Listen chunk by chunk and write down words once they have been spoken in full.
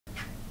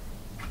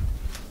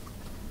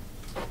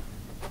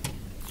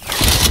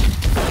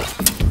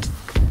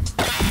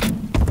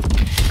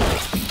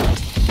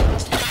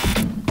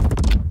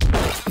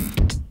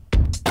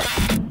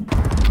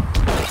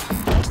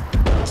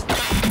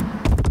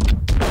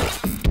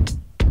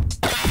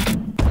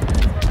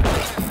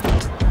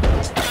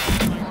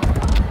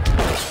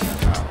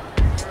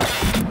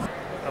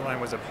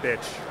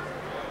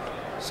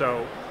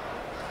So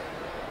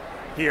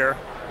here,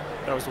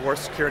 that was the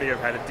worst security I've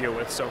had to deal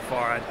with so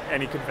far at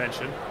any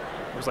convention.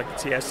 It was like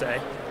the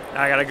TSA.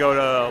 Now I gotta go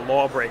to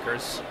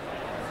Lawbreakers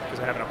because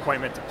I have an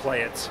appointment to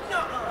play it. So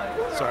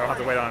I don't have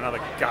to wait on another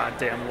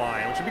goddamn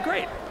line, which would be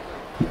great.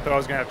 But I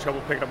was gonna have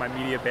trouble picking up my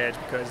media badge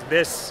because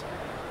this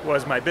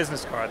was my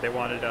business card. They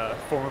wanted a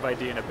form of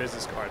ID and a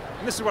business card.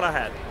 And this is what I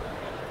had.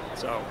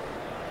 So,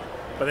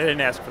 but they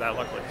didn't ask for that,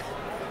 luckily.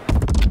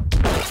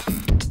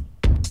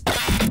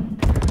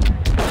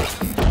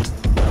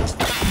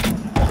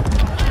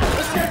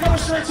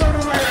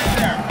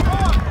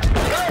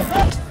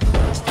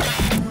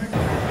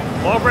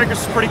 Lawbreakers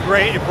is pretty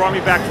great. It brought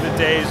me back to the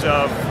days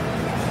of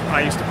when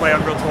I used to play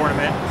Unreal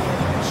Tournament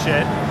and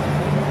shit.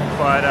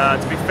 But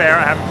to be fair,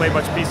 I haven't played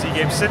much PC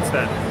games since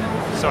then,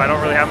 so I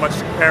don't really have much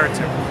to compare it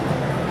to.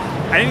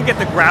 I didn't get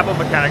the grapple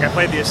mechanic. I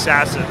played the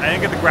Assassin. I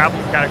didn't get the grapple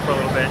mechanic for a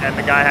little bit, and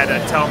the guy had to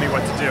tell me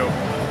what to do.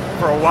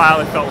 For a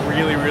while, it felt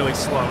really, really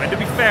slow. And to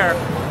be fair,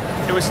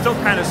 it was still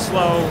kind of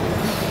slow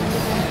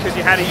because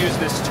you had to use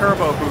this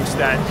turbo boost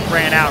that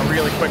ran out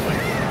really quickly.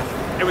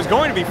 It was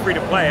going to be free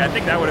to play. I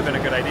think that would have been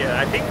a good idea.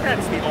 I think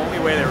that's the only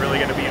way they're really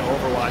going to be in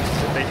Overwatch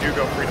is if they do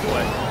go free to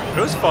play. But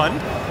it was fun.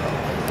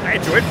 I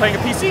enjoyed playing a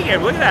PC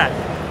game. Look at that.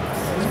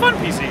 It was a fun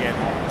PC game.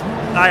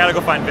 Now I gotta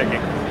go find Vicky.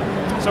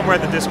 Somewhere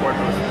at the Discord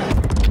booth.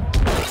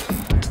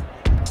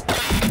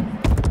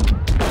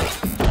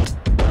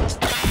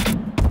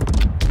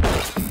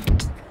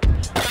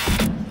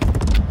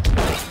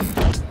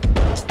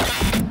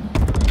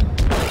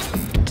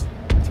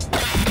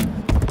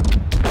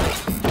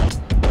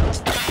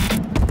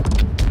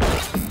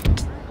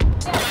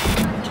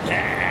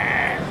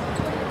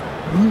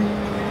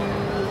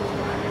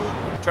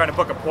 Trying to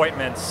book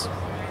appointments.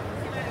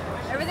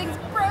 Everything's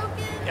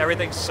broken.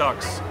 Everything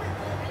sucks.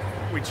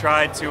 We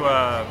tried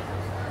to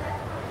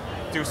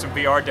do some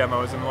VR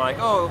demos and like,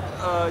 oh,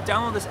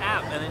 download this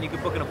app and then you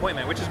can book an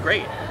appointment, which is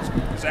great.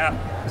 This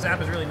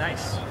app is really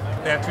nice.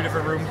 They have 2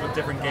 different rooms with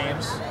different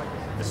games.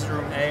 This is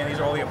room A and these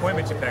are all the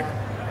appointments you pick.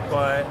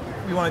 But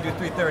we want to do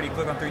 3:30.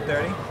 Click on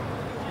 3:30.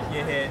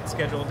 You hit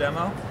schedule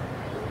demo.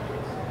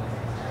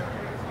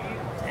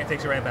 And it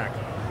takes you right back.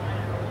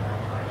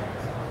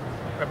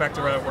 Right back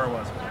to where it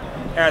was.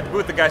 At the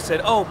booth, the guy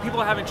said, "Oh,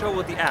 people are having trouble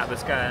with the app."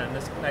 This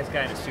nice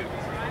guy in his suit.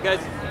 Guys,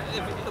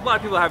 a lot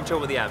of people are having trouble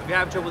with the app. If you're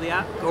having trouble with the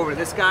app, go over to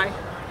this guy,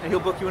 and he'll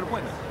book you an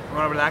appointment.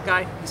 Run over to that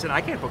guy. He said,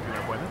 "I can't book you an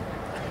appointment."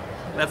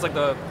 And that's like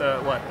the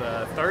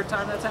 3rd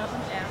time that's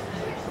happened. Yeah.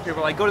 People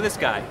are like, "Go to this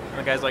guy," and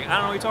the guy's like, "I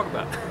don't know what you're talking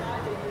about."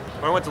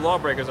 When I went to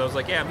Lawbreakers, I was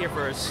like, "Yeah, I'm here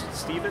for a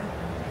Steven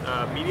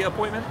media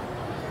appointment."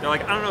 They're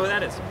like, "I don't know who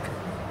that is."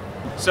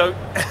 So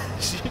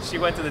she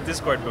went to the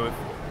Discord booth.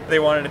 They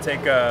wanted to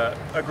take a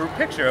group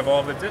picture of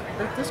all the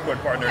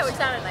Discord partners. Yeah, which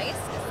sounded nice.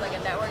 It's like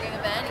a networking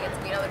event. You get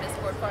to meet other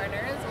Discord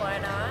partners. Why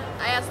not?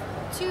 I asked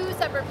 2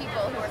 separate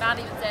people who were not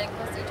even standing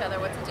close to each other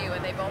what to do,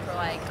 and they both were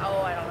like,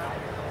 "Oh, I don't know."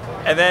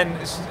 And then,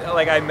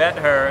 like, I met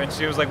her, and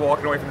she was like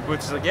walking away from the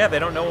booth. She's like, "Yeah, they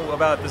don't know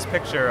about this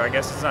picture. I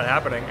guess it's not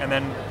happening." And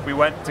then we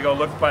went to go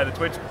look by the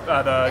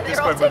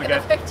Discord booth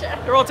again.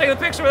 They're all taking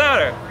the picture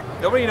without her.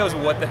 Nobody knows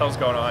what the hell's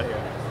going on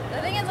here.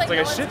 The thing is, like, it's like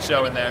a shit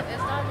show in there.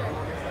 There's Dodger.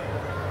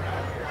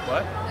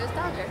 What? There's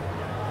Dodger.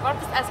 Going up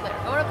this escalator.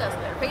 Going up the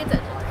escalator. Pay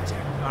attention.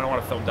 I don't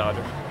want to film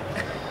Dodger.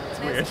 It's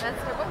weird. That's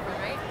her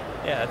boyfriend, right?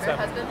 Yeah, that's her them.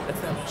 husband. That's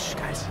them. Shh,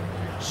 guys.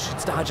 Shh,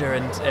 it's Dodger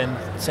and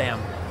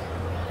Sam.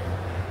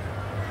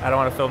 I don't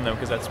want to film them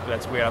because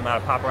that's weird. I'm not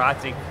a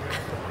paparazzi.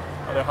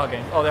 Oh, they're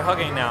hugging. Oh, they're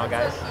hugging now,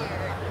 guys. So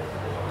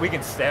cute. We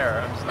can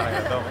stare. I'm just not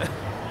gonna film it.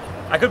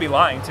 I could be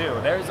lying too.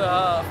 There's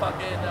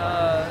fucking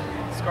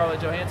Scarlett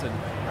Johansson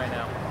right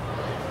now.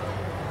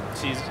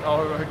 She's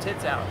her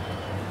tits out.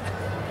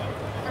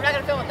 I'm not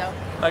gonna film it though.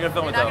 I'm not gonna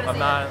film it though. I'm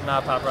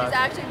not paparazzi. She's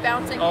actually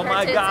bouncing Oh her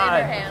my tits God.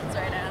 in her hands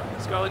right now.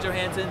 Scarlett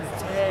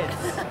Johansson's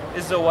tits.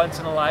 This is a once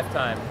in a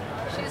lifetime.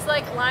 She's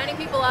like lining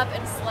people up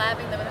and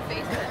slapping them in the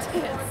face with her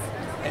tits.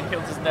 And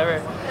you'll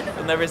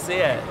never see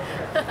it.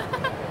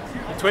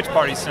 The Twitch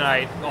parties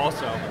tonight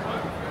also. I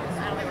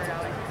don't think we're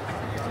going.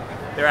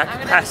 They're at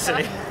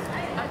capacity.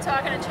 I'm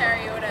talking to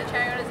Chariota.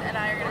 Chariota and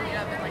I are gonna meet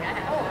up in like a half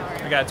an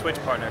hour. We got a Twitch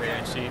partner here,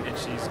 and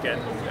she's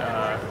getting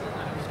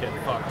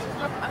fucked.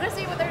 I'm gonna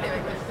see what they're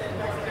doing.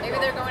 Maybe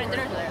they're going to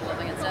dinner together or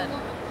something instead.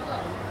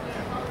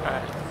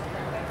 Alright.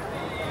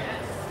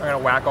 We're gonna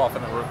whack off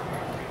in the room.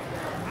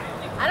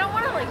 I don't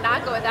want to like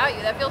not go without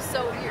you. That feels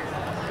so weird.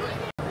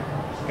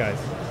 Guys,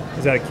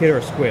 is that a kid or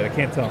a squid? I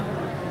can't tell.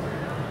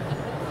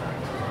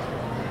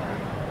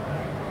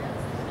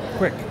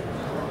 Quick.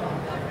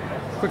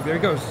 Quick, there he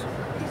goes. He's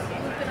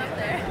looping up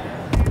there.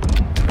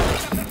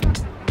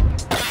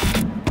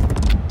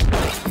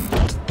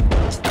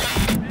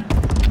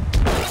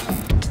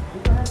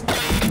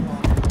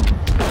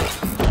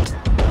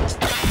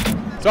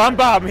 So I'm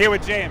Bob, I'm here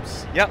with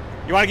James. Yep.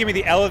 You want to give me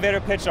the elevator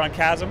pitch on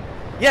Chasm?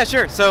 Yeah,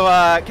 sure. So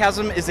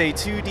Chasm is a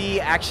 2D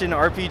action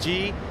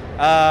RPG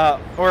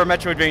or a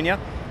Metroidvania.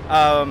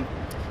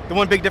 The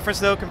one big difference,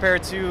 though,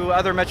 compared to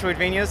other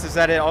Metroidvanias is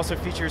that it also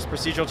features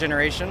procedural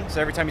generation. So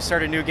every time you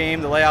start a new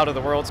game, the layout of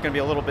the world is going to be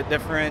a little bit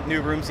different,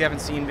 new rooms you haven't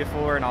seen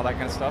before, and all that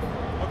kind of stuff.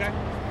 Okay,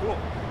 cool.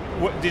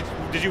 What,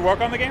 did you work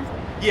on the game?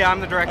 Yeah,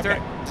 I'm the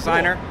director,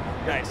 designer.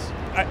 Cool. Nice.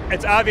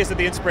 It's obvious that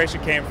the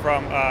inspiration came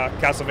from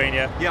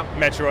Castlevania,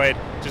 Metroid,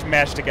 just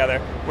mashed together.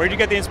 Where did you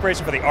get the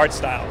inspiration for the art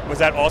style? Was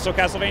that also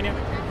Castlevania?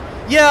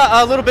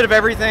 Yeah, a little bit of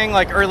everything,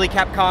 like early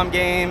Capcom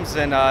games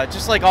and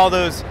just like all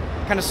those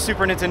kind of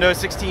Super Nintendo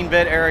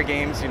 16-bit era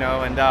games, you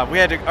know, and we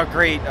had a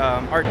great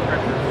art director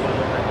as well.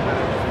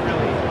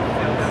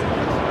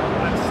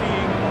 I'm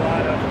seeing a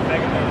lot of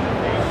Mega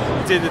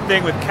Man. Did the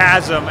thing with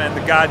Chasm and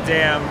the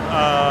goddamn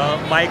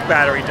mic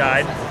battery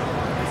died.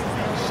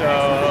 So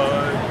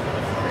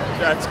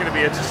that's going to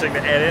be interesting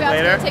to edit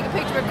later. Take a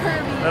picture of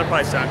Kirby. That'll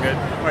probably sound good.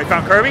 Oh, you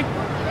found Kirby?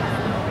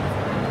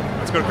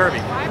 Let's go to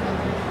Kirby.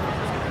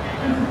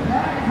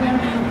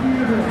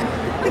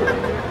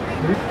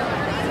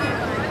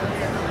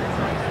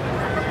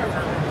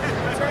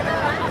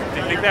 Do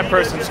you think that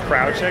person's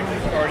crouching,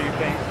 or do you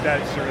think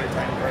that it's a really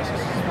tiny person?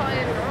 It's probably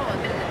a girl.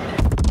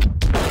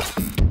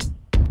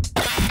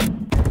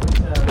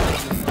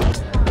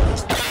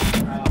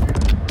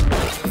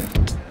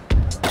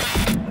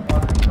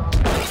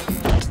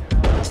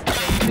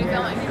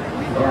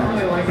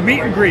 The meet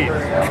and greet.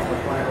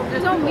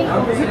 There's no meat. No?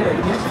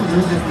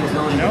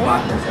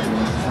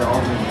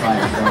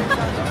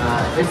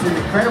 It's an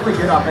incredibly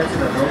good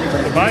offensive ability,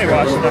 but The body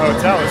wash in the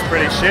hotel is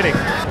pretty shitty.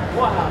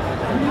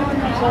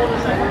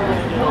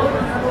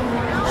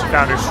 She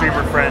found her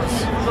streamer friends.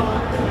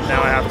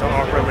 Now I have to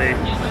awkwardly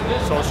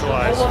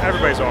socialize.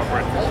 Everybody's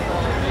awkward.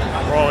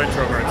 We're all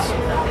introverts.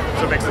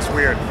 So it makes this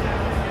weird.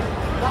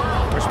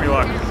 Wish me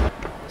luck.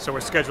 So we're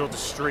scheduled to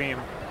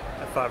stream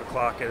at 5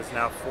 o'clock. It is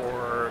now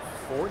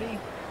 4:40.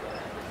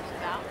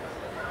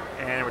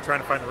 And we're trying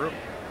to find the room.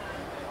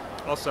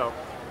 Also,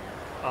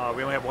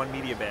 we only have one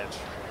media badge.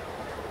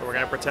 But we're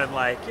going to pretend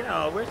like, you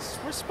know, we're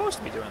supposed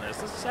to be doing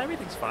this.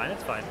 Everything's fine.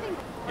 It's fine.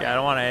 Yeah, I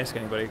don't want to ask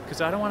anybody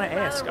because I don't want to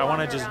ask. I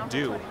want to just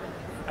do.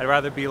 I'd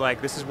rather be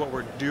like, this is what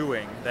we're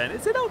doing than,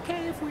 is it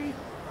okay if we... No,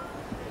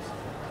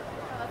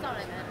 that's not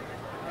what I meant.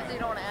 So you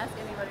don't want to ask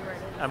anybody where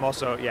it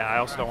is. I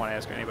also don't want to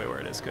ask anybody where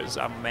it is because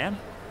I'm a man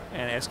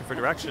and asking for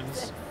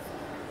directions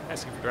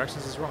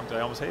is wrong. Did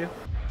I almost hit you?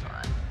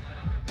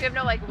 We have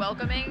no like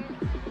welcoming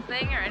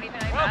thing or anything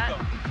like that.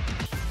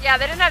 Yeah,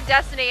 they didn't have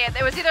Destiny.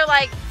 It was either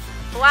like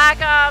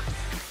Black Ops.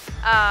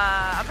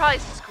 I'm probably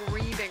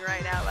screaming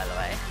right now, by the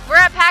way. We're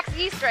at PAX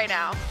East right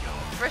now.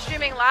 We're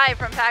streaming live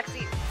from PAX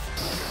East.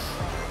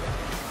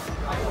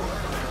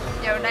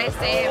 Yo, nice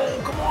save.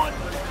 Oh, come on!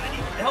 I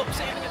need help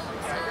saving it.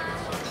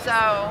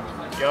 So.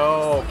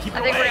 Yo, keep it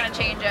I think away we're gonna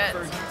change it.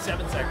 for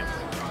 7 seconds.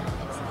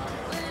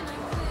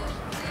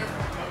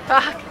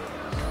 Fuck.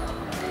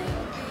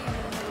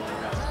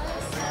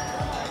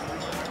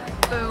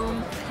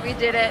 Boom. We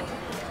did it.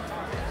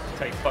 That's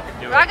how you fucking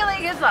do it. Rocket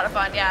League is a lot of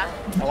fun, yeah.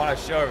 I want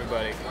to show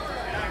everybody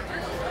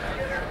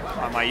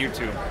on my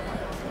YouTube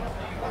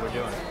what we're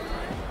doing.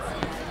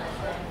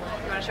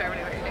 You want to show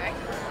everybody what you're doing?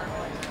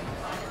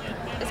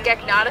 Is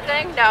Gek not a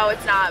thing? No,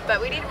 it's not.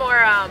 But we need more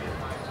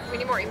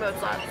emote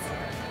slots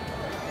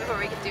before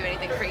we can do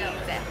anything crazy.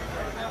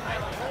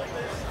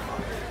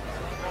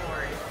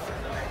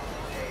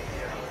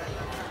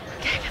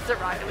 Gek is a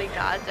Rocket League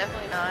god?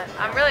 Definitely not.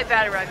 I'm really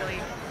bad at Rocket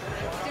League.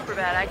 Super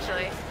bad,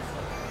 actually.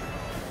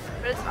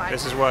 But it's fine.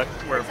 This is what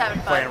we're Just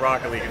having playing fun.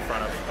 Rocket League in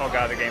front of. Oh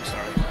god, the game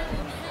started.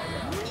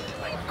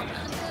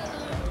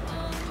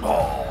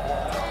 Oh.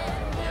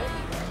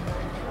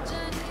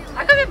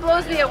 How come it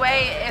blows me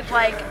away if,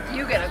 like,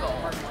 you get a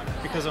goal?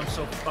 Because I'm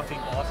so fucking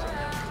awesome.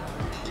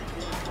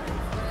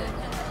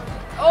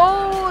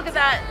 Oh, look at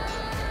that.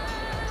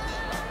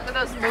 Look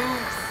at those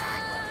moves.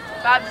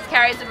 Bob just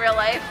carries in real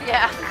life.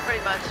 Yeah,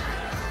 pretty much.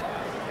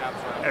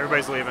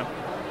 Everybody's leaving.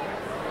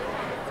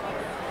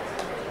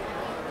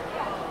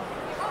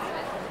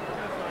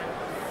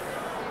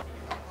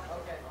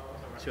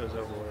 Show's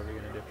over, whatever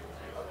you're gonna do.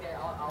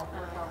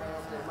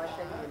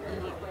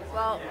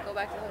 Well, go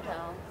back to the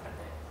hotel.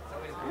 I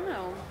don't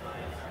know.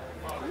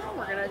 I don't know what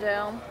we're gonna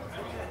do.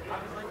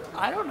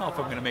 I don't know if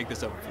I'm gonna make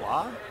this a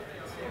vlog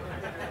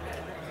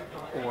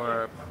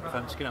or if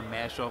I'm just gonna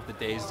mash off the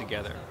days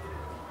together.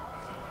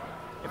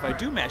 If I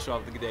do mash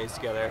off the days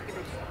together,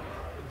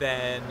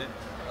 then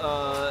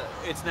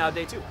it's now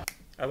day 2.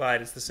 I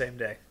lied, it's the same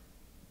day.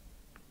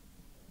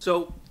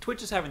 So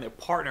Twitch is having their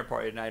partner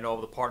party tonight, and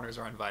all the partners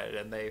are invited,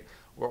 and they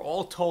were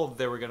all told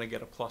they were gonna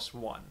get a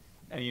 +1.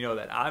 And you know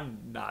that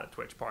I'm not a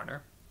Twitch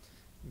partner.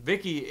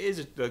 Vicky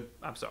is the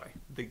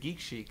Geek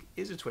Chic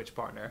is a Twitch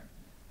partner.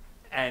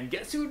 And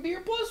guess who would be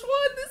your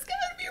 +1? This guy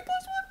would be your +1.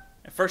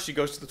 And first she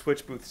goes to the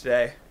Twitch booth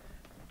today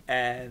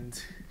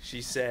and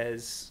she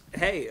says,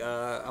 hey,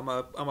 I'm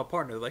a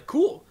partner. They're like,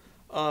 cool.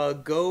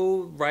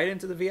 Go right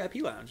into the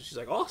VIP lounge. And she's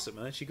like, awesome.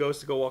 And then she goes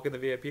to go walk in the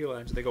VIP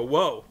lounge and they go,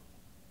 whoa,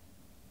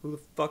 who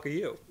the fuck are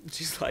you? And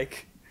she's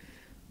like,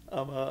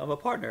 I'm a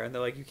partner. And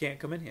they're like, you can't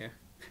come in here.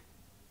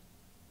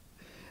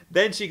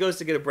 Then she goes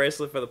to get a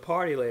bracelet for the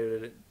party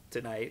later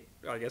tonight,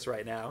 I guess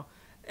right now,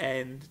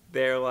 and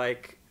they're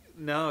like,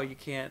 no, you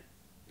can't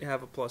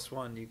have a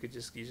 +1. You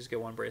just get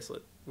one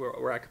bracelet.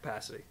 We're at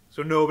capacity,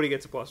 so nobody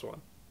gets a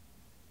 +1.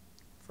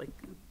 It's like,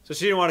 so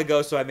she didn't want to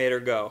go, so I made her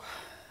go,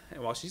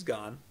 and while she's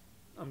gone,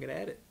 I'm gonna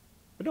edit.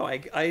 But no,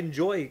 I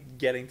enjoy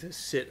getting to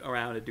sit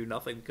around and do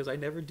nothing because I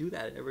never do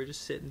that. I never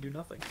just sit and do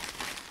nothing.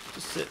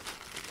 Just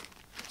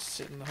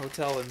sit in the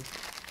hotel and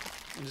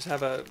just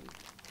have a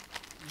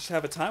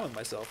time with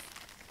myself.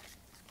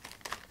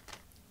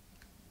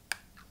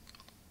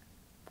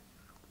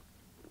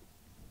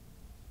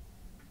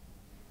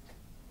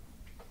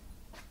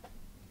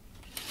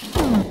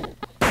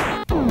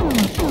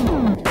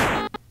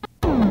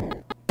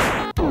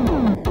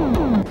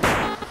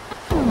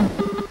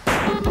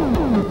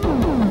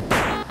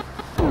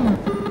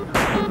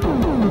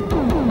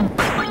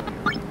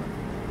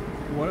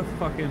 What a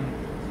fucking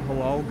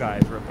hello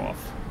guys ripoff.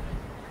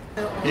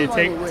 Yeah,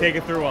 take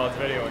it through while it's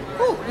videoing.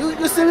 Oh,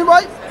 you see me,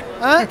 boy?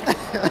 Huh?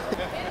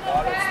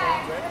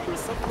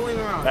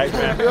 Thanks,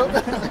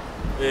 man.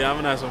 Yeah, I'm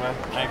a nice one, man.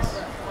 Thanks.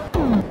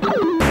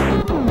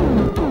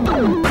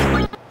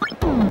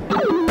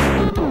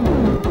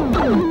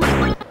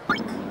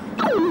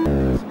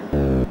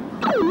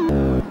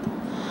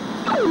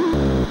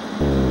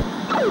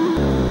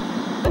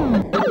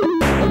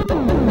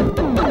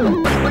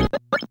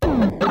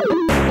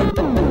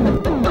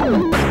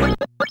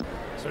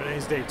 So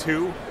today's day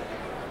 2.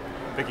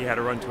 Vicky had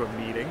to run to a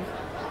meeting.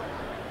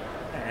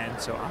 And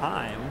so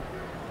I'm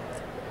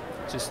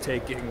just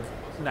taking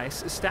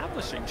nice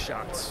establishing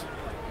shots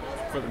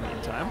for the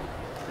meantime.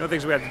 The other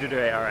things we have to do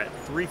today are at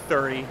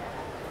 3:30.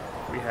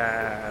 We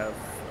have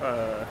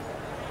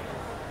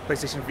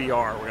PlayStation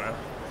VR we're going to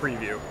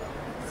preview.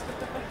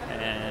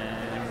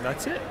 And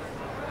that's it.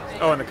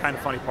 Oh, and the kind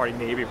of funny party,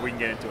 maybe, if we can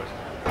get into it.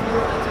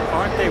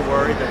 Aren't they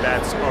worried that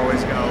that's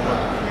always going to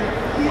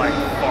look like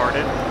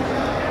farted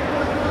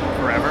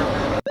forever?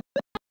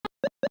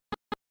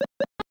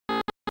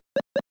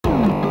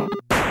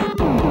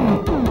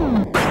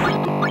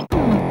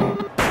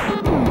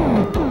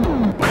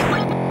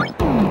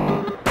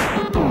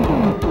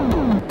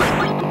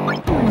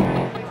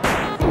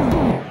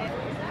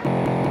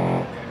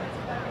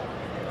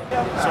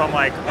 So I'm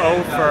like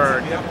 0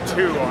 for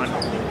 2 on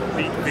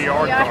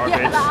VR garbage.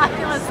 Yeah, the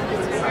Oculus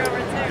is screwed over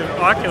too. The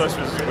Oculus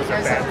was a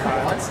bad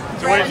time.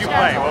 So what did you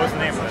play? What was the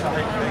name of it?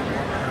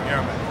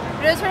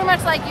 But it was pretty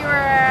much like you were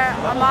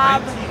a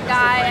mob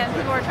guy and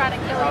people were trying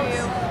to kill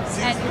you,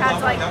 and you had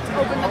to like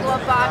open the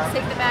glove box,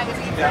 take the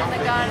magazine, put in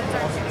the gun, and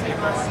start shooting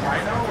people.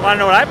 Want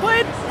to know what I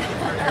played?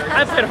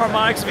 I played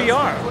Harmonix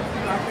VR.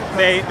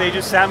 They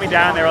just sat me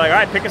down. They were like, all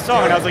right, pick a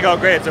song. And I was like, oh,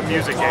 great, it's a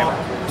music game.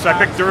 So I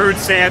picked Darude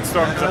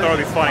Sandstorm because I thought it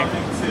would be funny.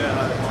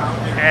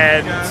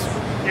 And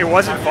it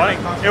wasn't funny.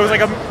 It was like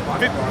a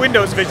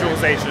Windows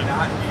visualization.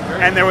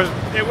 And it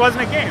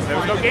wasn't a game. There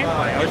was no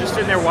gameplay. I was just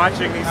sitting there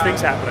watching these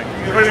things happening.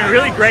 It would have been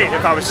really great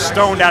if I was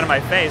stoned out of my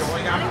face.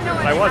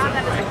 But I wasn't.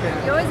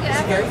 You always get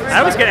effed. I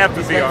always get effed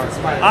with VR.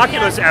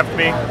 Oculus effed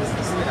me.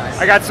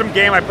 I got some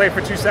game I played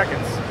for 2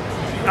 seconds.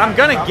 I'm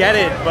gonna get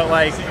it, but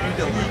like,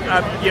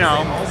 you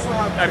know,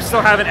 I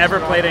still haven't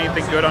ever played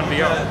anything good on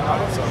VR.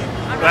 So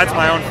that's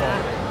my own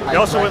fault. They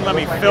also wouldn't let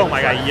me film.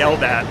 I got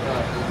yelled at.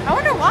 I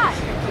wonder why.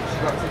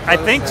 I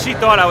think she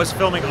thought I was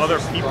filming other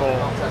people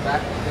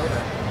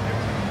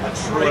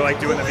who were like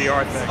doing the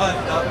VR thing. What?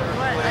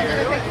 I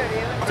took a picture of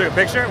you. Took a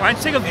picture? Why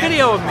didn't you take a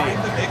video of me?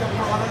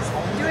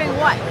 Doing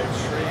what?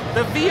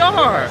 The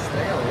VR.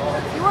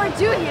 You weren't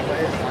doing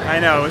anything. I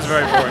know, it was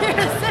very boring. You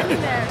were sitting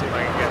there. See if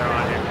I can get her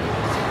on here.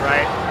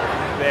 Right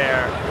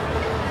there,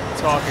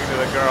 talking to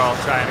the girl,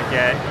 trying to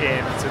get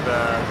into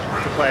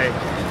to play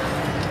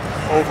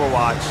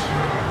Overwatch.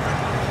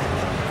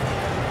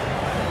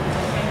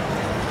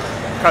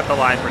 Cut the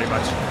line pretty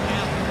much.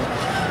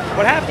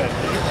 What happened?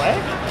 Did you play?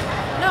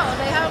 No,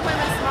 they have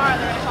appointments tomorrow.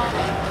 They're gonna call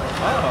me.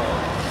 Oh.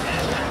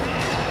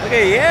 Look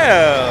at you.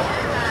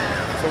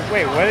 So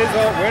wait, where did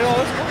all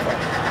this come from?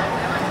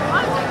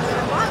 I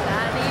want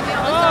that. And they gave me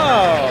all this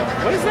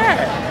Oh, what is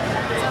that?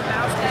 It's a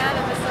mouse pad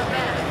and this is a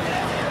pen.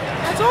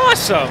 That's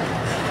awesome.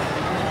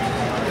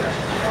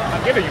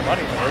 I'm giving you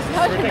money for this. This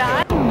No, is you're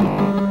ridiculous. not.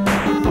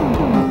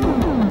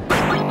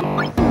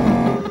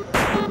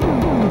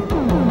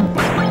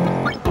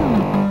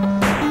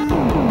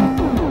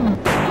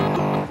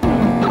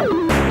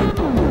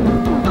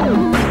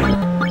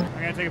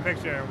 I'm gonna take a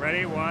picture.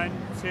 Ready? 1,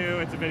 2,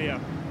 it's a video.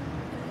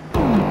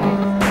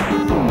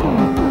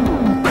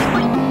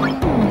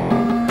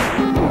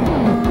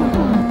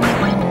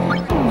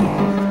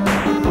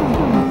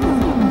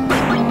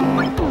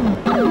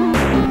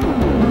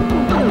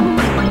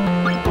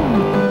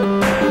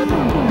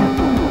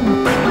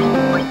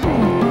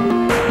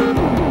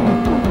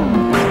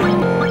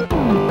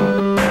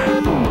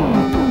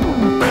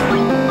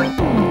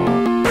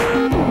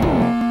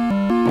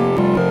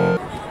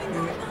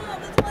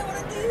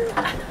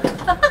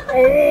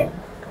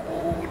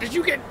 Oh, did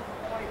you get...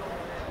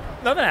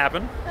 Nothing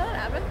happened. That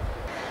happened.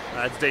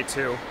 It's day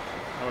 2.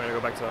 I'm gonna go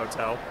back to the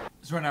hotel.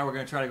 So right now we're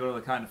gonna try to go to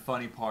the kind of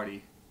funny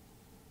party,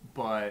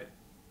 but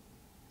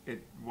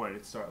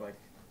It started like.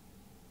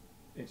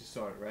 It just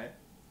started, right?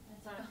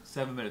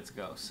 7 minutes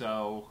ago.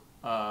 So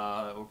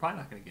we're probably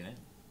not gonna get in.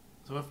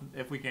 So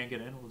if we can't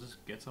get in, we'll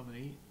just get something to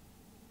eat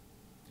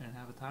and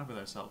have a time with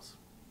ourselves.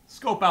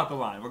 Scope out the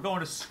line. We're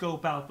going to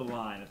scope out the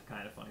line. That's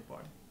kind of funny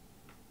part.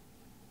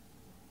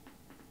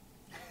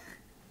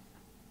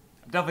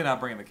 I'm definitely not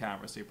bringing the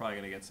camera, so you're probably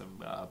gonna get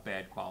some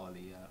bad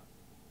quality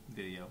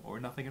video or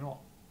nothing at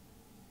all.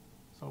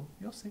 So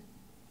you'll see.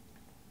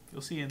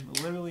 You'll see in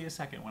literally a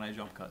second when I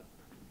jump cut.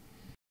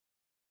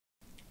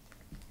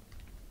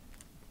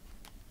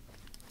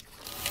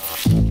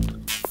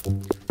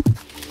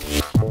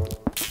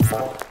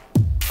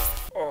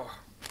 Oh,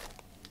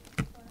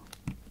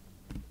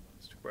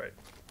 it's too bright.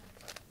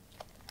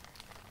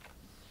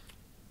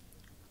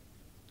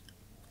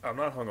 I'm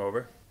not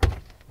hungover. So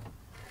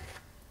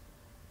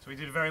we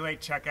did a very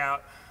late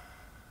checkout.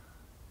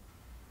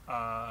 Put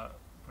our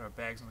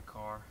bags in the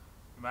car.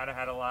 We might have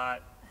had a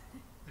lot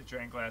to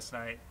drink last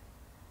night,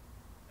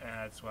 and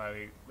that's why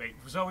we wait.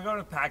 So we go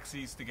to PAX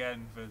EAST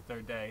again for the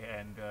third day,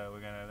 and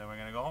we're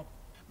gonna go home.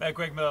 Met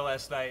Greg Miller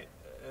last night.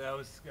 That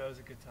was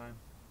a good time.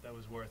 That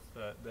was worth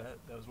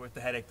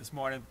the headache this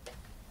morning.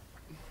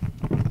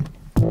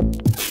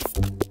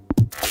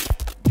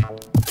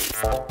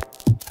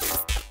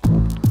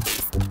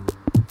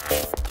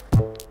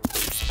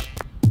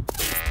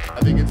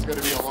 I think it's going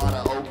to be a lot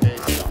of okay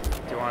stuff.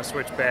 Do you want to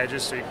switch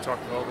badges so you can talk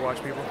to the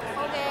Overwatch people?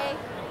 Okay.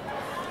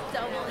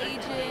 Double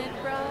agent,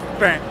 bro.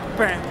 Bam,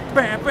 bam,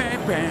 bam,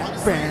 bam,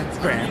 bam, bam,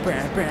 bam,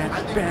 bam, bam, bam,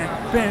 bam,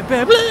 bam, bam, bam,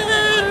 bam,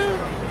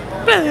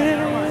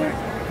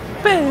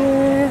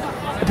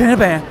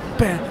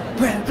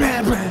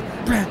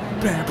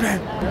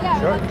 Yeah.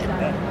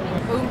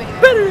 Boom, baby. We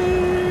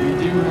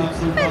do have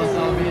some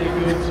Salvia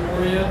goods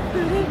for you.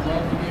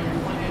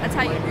 That's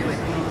how you do it.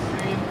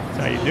 That's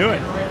how you do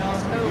it.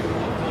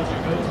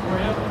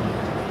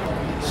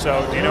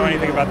 So, do you know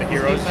anything about the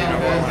heroes? Do you know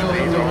who I want to be?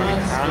 Do I want to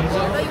be Hans?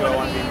 Or do I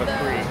want to be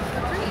McCree?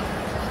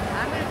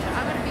 I'm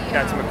gonna be.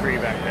 That's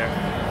McCree back there.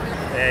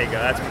 There you go.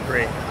 That's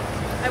McCree.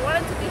 I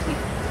wanted to be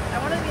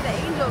the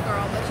angel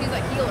girl, but she's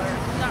a healer.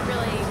 She's not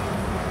really.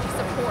 She's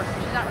support.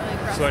 She's not really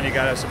aggressive. So then you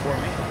gotta support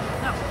me.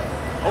 No.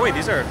 Oh wait,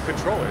 these are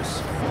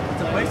controllers. It's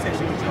a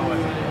PlayStation controller.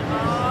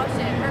 Oh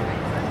shit!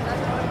 Perfect.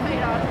 That's what I'm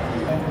paid on.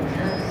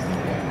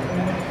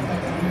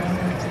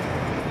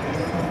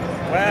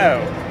 Wow.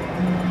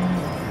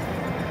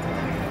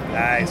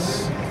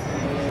 Nice.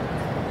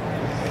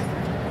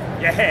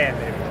 Yeah,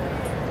 baby.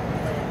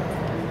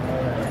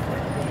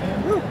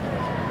 Woo.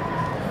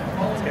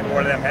 Let's get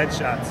more of them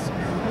headshots.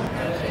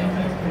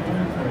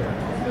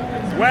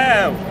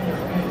 Wow.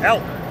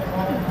 Help.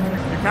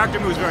 Your character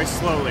moves very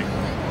slowly.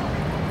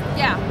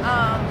 Yeah.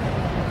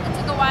 It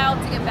took a while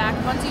to get back.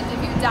 If you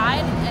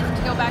died and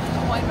to go back to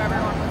the point where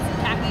everyone was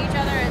attacking each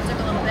other, it took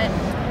a little bit.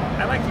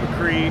 I liked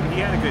McCree. He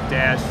had a good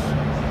dash.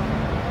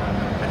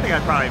 I think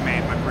I'd probably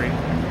main McCree.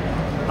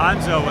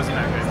 Hanzo wasn't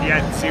that good. He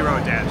had 0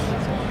 dash.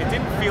 It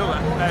didn't feel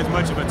as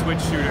much of a Twitch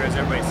shooter as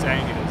everybody's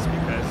saying it is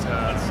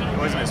because it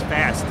wasn't as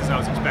fast as I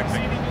was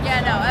expecting.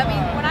 Yeah, no. I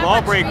mean, when I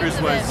Lawbreakers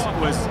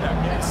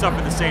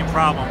suffered the same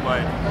problem,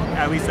 but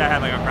at least I had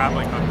like a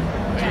grappling hook.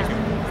 Yeah.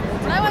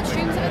 When I watch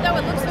streams of it, though,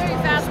 it looks very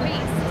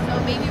fast-paced. So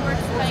maybe we're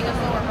just playing a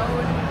slower mode.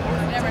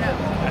 You never know.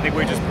 I think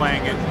we're just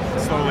playing it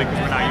slowly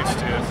because we're not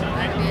used to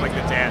like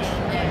the dash.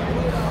 Yeah.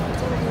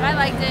 But I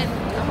liked it.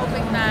 I'm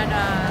hoping that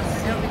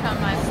it'll become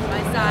my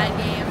side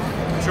game.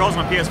 Controls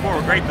on PS4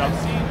 were great though.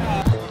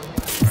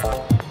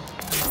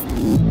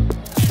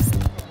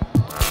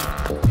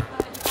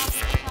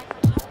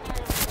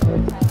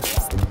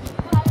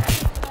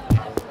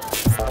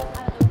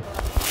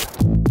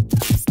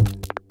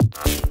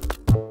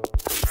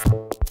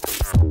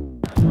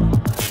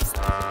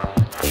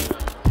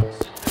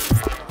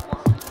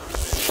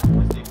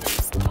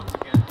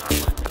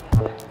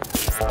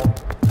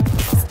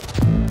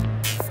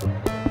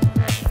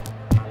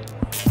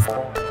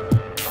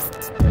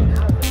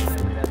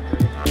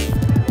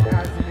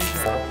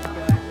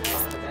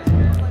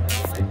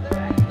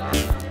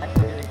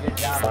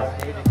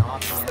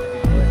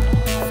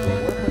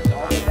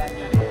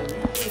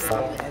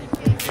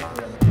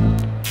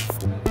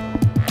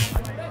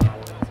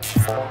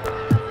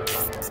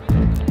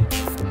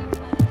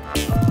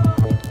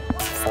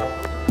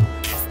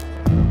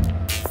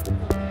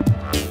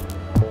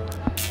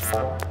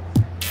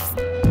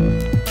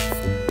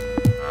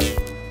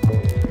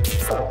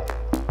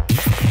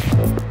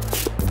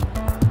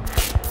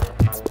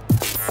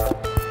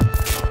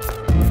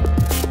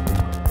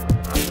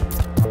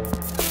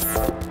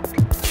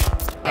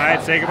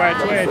 Alright, say goodbye to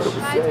Twitch.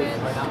 Bye, Twitch.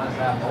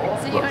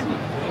 See you in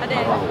a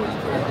day.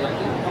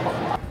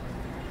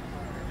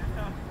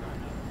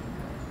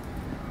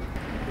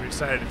 We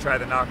decided to try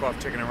the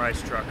knockoff chicken and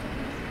rice truck.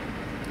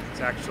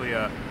 It's actually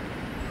a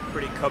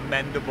pretty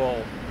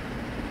commendable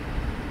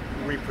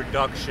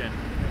reproduction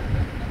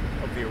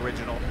of the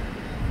original.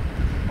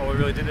 All we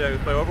really did was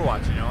play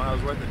Overwatch, you know, and that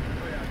was worth it.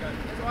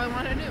 That's all I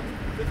wanted to do.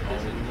 That's all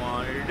we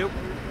wanted to do.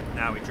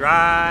 Now we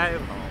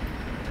drive home.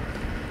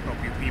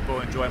 Hope you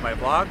people enjoy my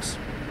vlogs.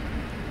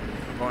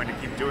 going to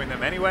keep doing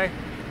them anyway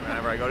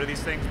whenever I go to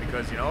these things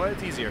because, you know what,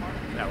 it's easier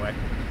that way.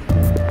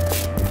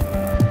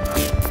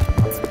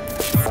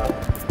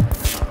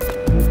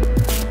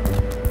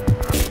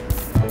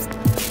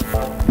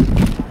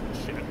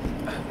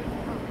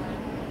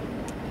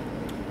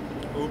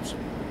 Oops.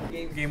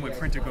 Game Boy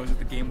printer goes with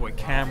the Game Boy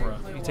camera.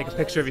 You take a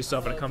picture of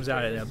yourself and it comes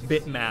out in a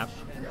bitmap,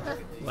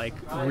 like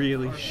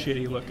really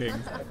shitty looking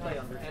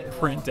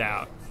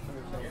printout.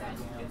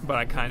 But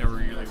I kind of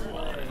really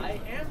want it.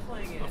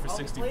 But for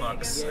 60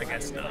 bucks, I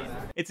guess not.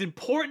 It's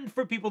important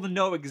for people to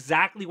know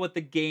exactly what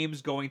the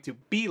game's going to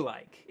be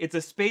like. It's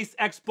a space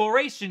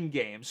exploration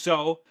game,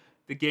 so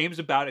the game's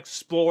about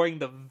exploring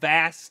the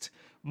vast,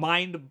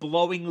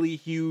 mind-blowingly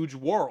huge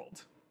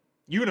world.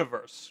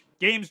 Universe.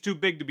 Game's too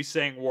big to be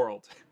saying world.